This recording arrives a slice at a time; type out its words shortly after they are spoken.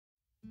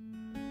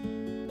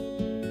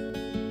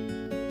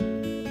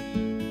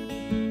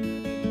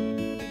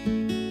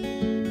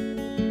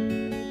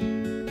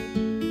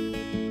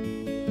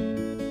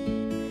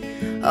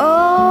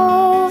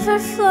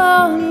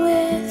flown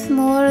with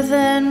more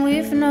than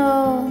we've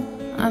known.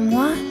 I'm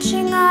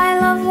watching, I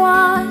love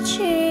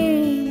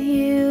watching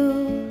you,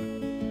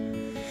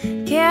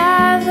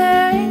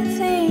 gathering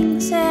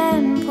things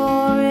and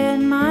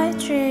pouring my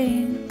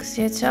drinks.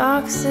 You're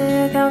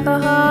toxic,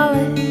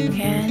 alcoholic,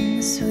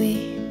 and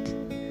sweet.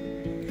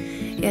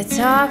 You're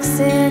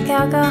toxic,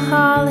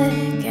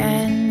 alcoholic,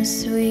 and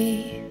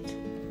sweet.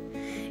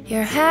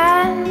 Your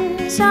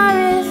hands are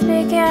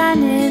rhythmic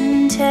and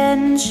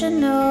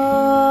intentional.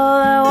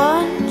 I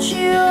want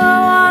you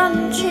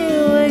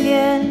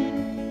again.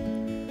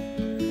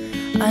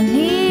 Our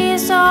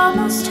knees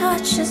almost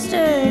touch as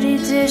dirty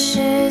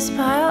dishes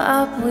pile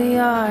up. We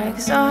are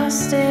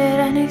exhausted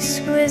and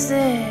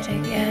exquisite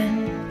again.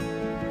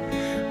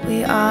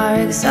 We are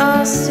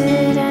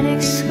exhausted and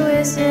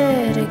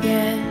exquisite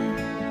again.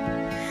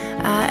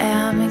 I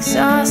am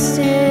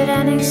exhausted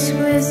and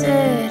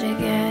exquisite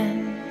again.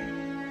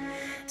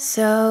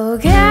 So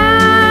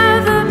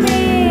gather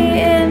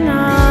me in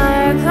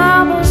our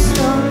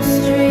cobblestone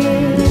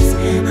streets,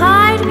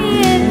 hide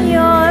me in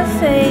your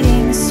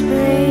fading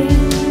spring.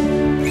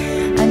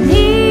 I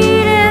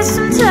needed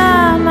some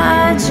time,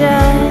 I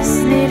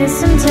just needed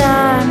some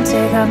time.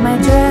 Take off my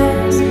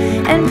dress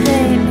and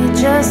paint me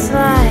just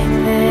like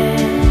this.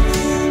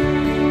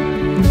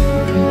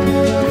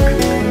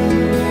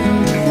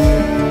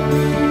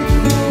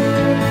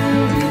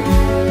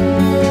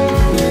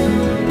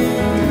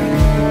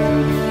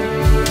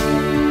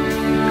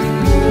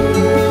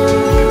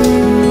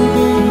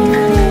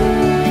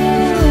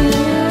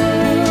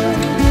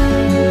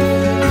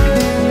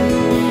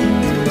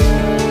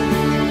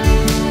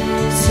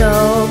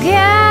 So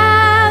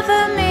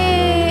gather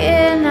me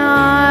in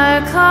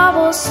our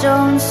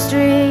cobblestone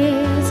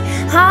streets,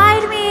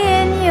 hide me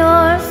in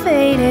your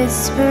faded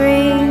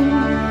spring.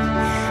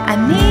 I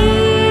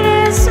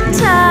needed some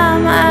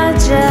time, I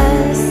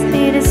just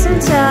needed some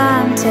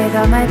time. Take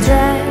off my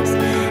dress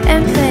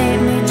and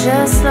paint me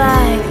just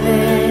like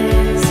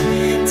this.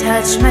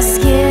 Touch my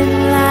skin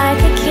like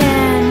a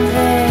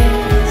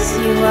canvas.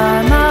 You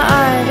are my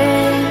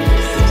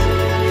artist,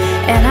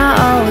 and I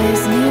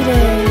always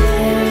needed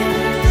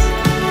this.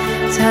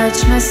 Touch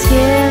my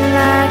skin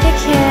like a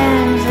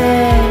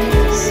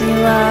canvas. You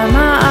are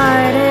my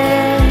art.